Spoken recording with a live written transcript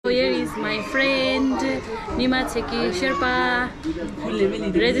my friend Nima Cheki Sherpa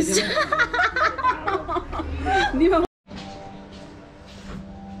register. Nima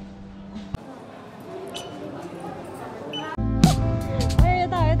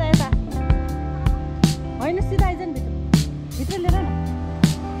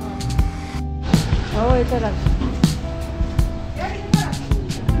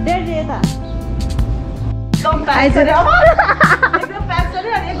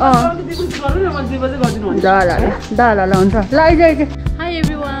Hi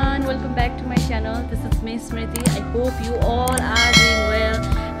everyone, welcome back to my channel. This is me Smrity. I hope you all are doing well.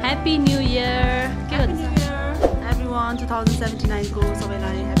 Happy New Year. Happy New Year everyone. 2079 को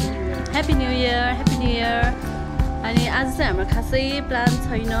सबैलाई Happy New Year. Happy New Year. Happy New Year. अनि आज चाहिँ हाम्रो खासै plan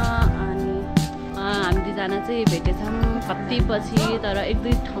छैन अनि हामी दुईजना चाहिँ भेटेछौँ कति पछि तर एक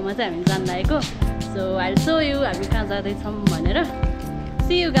दुई ठाउँमा चाहिँ हामी जान लागेको. So I'll show you हामी कहाँ जाँदैछौँ भनेर.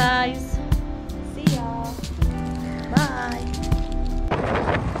 See you guys. See ya. Bye.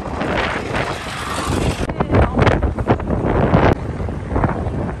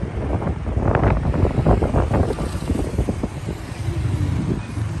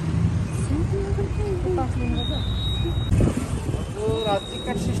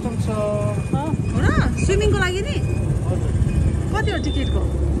 Ticket system छ हो र स्विमिङ को लागि नि कति हो टिकट को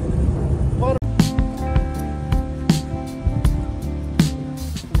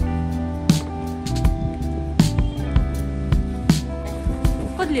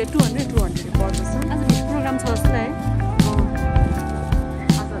कति ले 200 पर्छ आज भिडियो प्रोग्राम छ जस्तो है.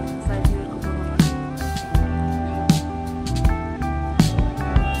 आज side इयरको programme.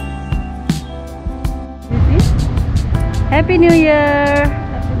 Happy New Year.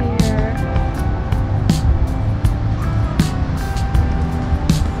 Happy New Year.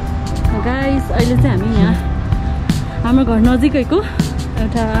 Guys, अहिले चाहिँ हामी यहाँ हाम्रो घर नजिकैको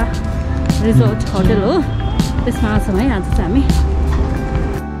एउटा रिसोर्ट होटल हो त्यसमा छौँ है आज चाहिँ हामी.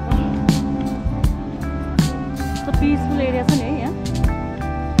 पिसफुल एरिया छ नि है यहाँ.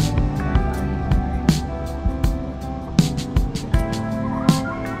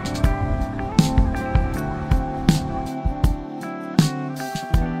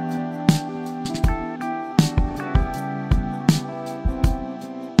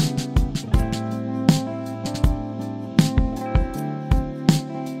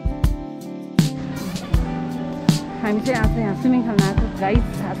 हामी चाहिँ आज यहाँ स्विमिङ खेल्न आएको गाइस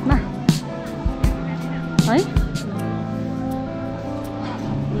खासमा है.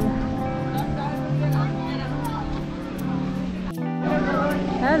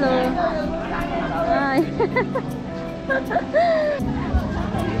 Hello. Hi.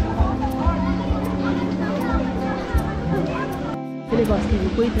 Ele gosta de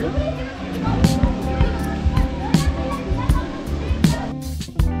cuidar.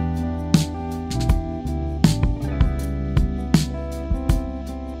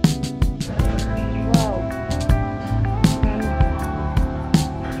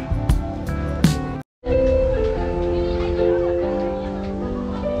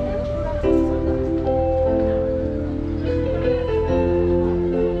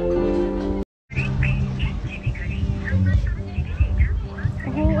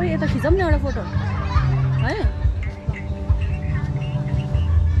 खिचौँ न एउटा फोटो है.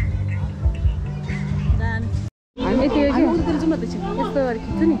 हामी त्यो यस्तो गरेर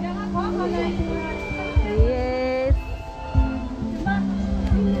खिच्छु नि.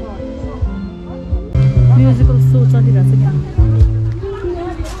 म्युजिकल सो चलिरहेछ क्या.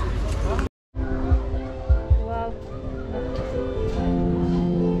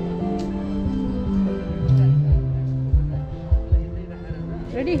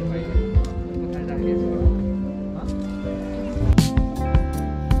 Ready?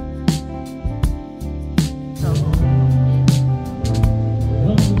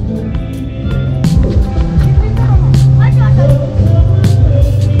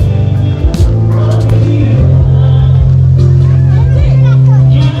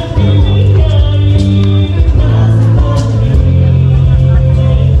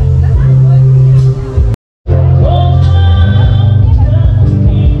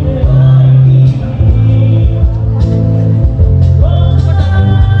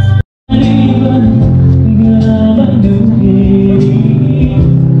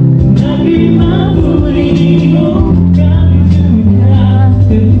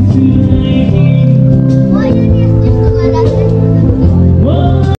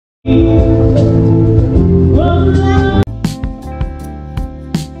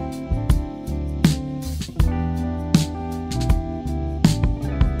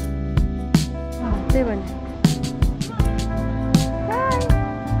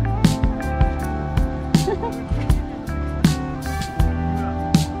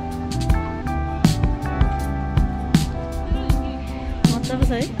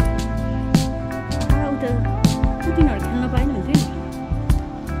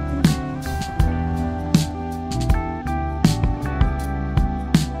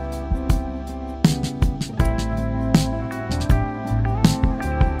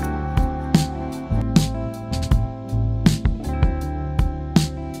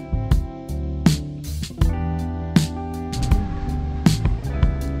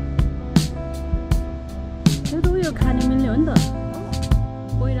 हो नि त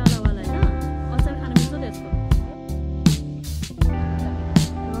कोइरालावाला हैन अचार खान मिल्छ त्यसको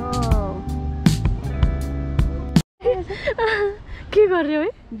के गर्यो है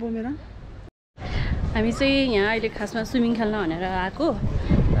बोमेर हामी चाहिँ यहाँ अहिले खासमा स्विमिङ खेल्न भनेर आएको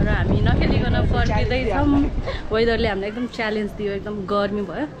र हामी नखेलिकन फर्किँदैछौँ वेदरले हामीलाई एकदम च्यालेन्ज दियो एकदम गर्मी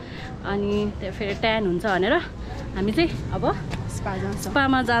भयो अनि त्यहाँ फेरि ट्यान हुन्छ भनेर हामी चाहिँ अब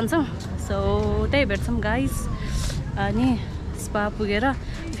स्पामा जान्छौँ सो त्यही भेट्छौँ गाइस अनि स्पा पुगेर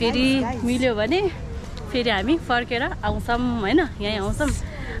फेरि मिल्यो भने फेरि हामी फर्केर आउँछौँ होइन यहीँ आउँछौँ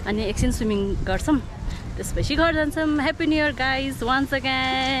अनि एकछिन स्विमिङ गर्छौँ त्यसपछि घर जान्छौँ happy new year guys once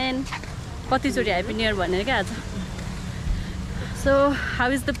again कतिचोटि ह्याप्पी न्यु इयर भनेर क्या आज so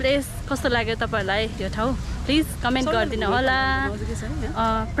how is the place कस्तो लाग्यो तपाईँहरूलाई यो ठाउँ प्लिज कमेन्ट गरिदिनु होला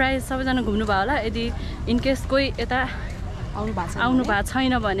प्रायः सबैजना घुम्नुभयो होला यदि इनकेस कोही यता आउनु भएको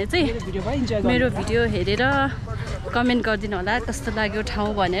छैन भने चाहिँ मेरो भिडियो हेरेर कमेन्ट गरिदिनु होला कस्तो लाग्यो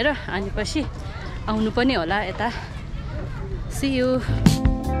ठाउँ भनेर अनि पछि आउनु पनि होला यता C you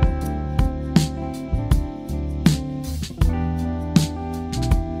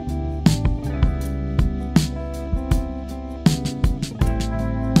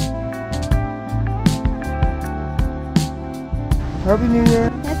Happy New Year.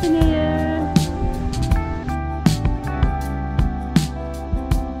 Happy New Year.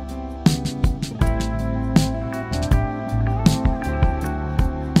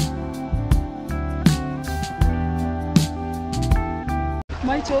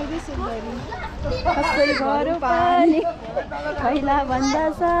 My children सुन्दरी कसै घर पानी पहिला भन्दा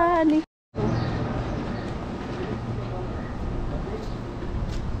सानी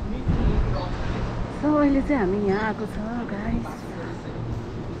सो अहिले चाहिँ हामी यहाँ आएको छ गाइस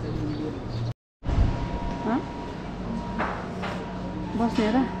बस्ने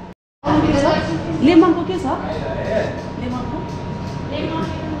र लेमनको के छ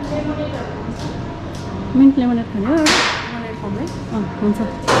मिन्ट लेमोनेड खाने हो हुन्छ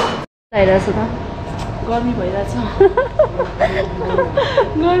आइरहेछ त गर्मी भइरहेछ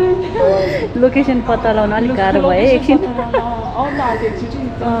लोकेसन पत्ता लगाउन अलिक गाह्रो भयो एकछिन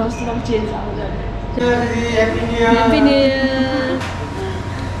Happy New Year.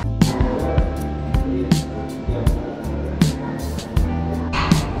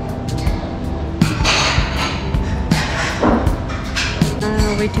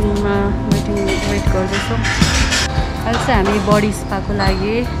 वेट गर्दैछौँ अहिले चाहिँ हामी बडी स्पाको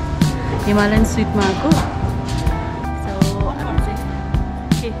लागि हिमालयन स्विटमा आएको सो हामी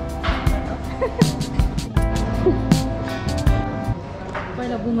चाहिँ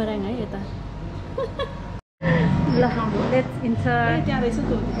पहिला बुमराङ है यता ल लेट्स इन्टर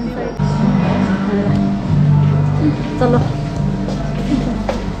चलो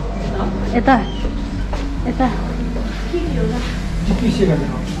यता यता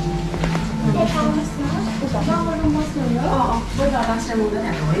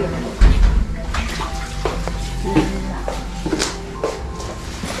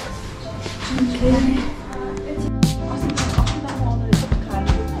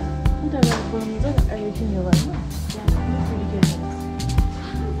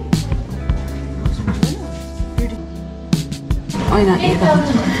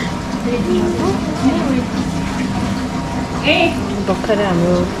भर्खरै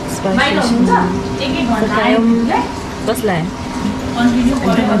हाम्रो कसलाई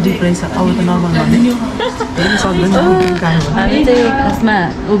हामी चाहिँ खासमा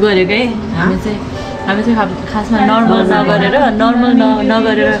उ गरेको है हामी चाहिँ खासमा नर्मल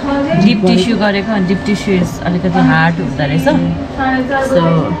नगरेर डिप टिस्यु गरेको डिप टिस्यु अलिकति हार्ड हुँदो रहेछ सो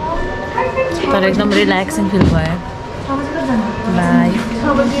तर एकदम रिल्याक्सिङ फिल भयो by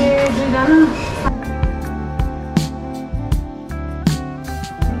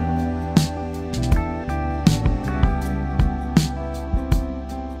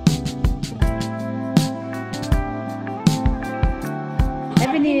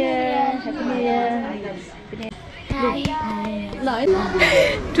Happy New Year. Happy New Year.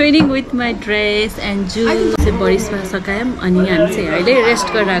 Training with my dress and jewels. Body spa सकायौं अनि हामी चाहिँ अहिले रेस्ट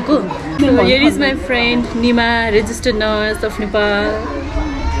गरेर आको. So here is my friend Nima, registered nurse of Nepal.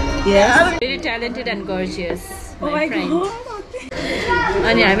 Yes. Very talented and gorgeous. My friend.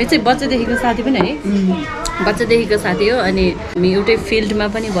 अनि हामी चाहिँ बच्चादेखिको साथी पनि है. बच्चादेखिको साथी हो अनि हामी एउटै फिल्डमा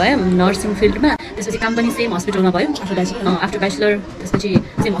पनि भयौं नर्सिङ फिल्डमा त्यसपछि काम पनि सेम हस्पिटलमा भयो आफ्टर ब्याचलर त्यसपछि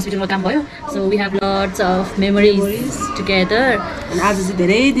सेम हस्पिटलमा काम भयो so we have lots of memories together आज चाहिँ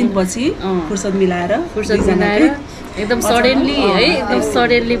धेरै दिनपछि फुर्सद मिलाएर एकदम सडनली है एकदम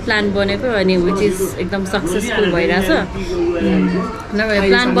सडनली प्लान बनेको अनि विच इज एकदम सक्सेसफुल भइरहेछ नभए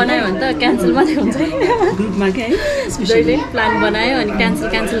प्लान बनायो भने त क्यान्सल मात्रै हुन्छ ग्रुपमा के है जहिले प्लान बनायो अनि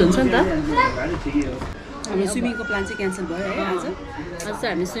क्यान्सल हुन्छ नि त हाम्रो स्विमिङको प्लान चाहिँ क्यान्सल भयो है आज चाहिँ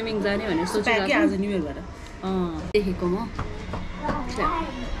हामी स्विमिङ जाने भनेर सोचेको के आज न्यू इयर भएर देखेको म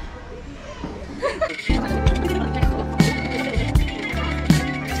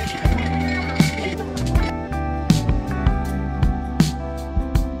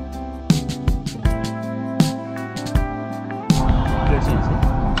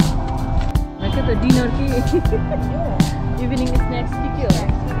डिनर कि इभिनिङ स्न्याक्स के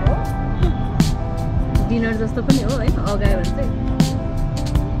हो डिनर जस्तो पनि हो होइन अगायो भने चाहिँ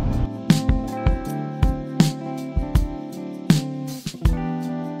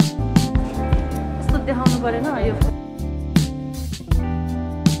यस्तो देखाउनु परेन यो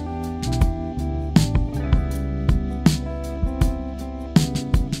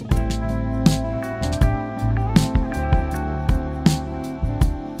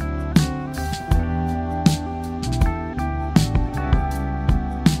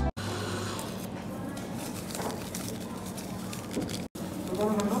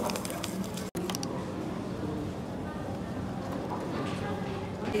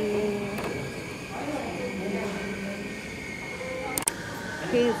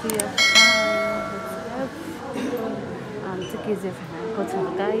KGF KGF को छ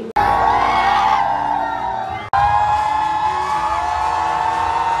गाइस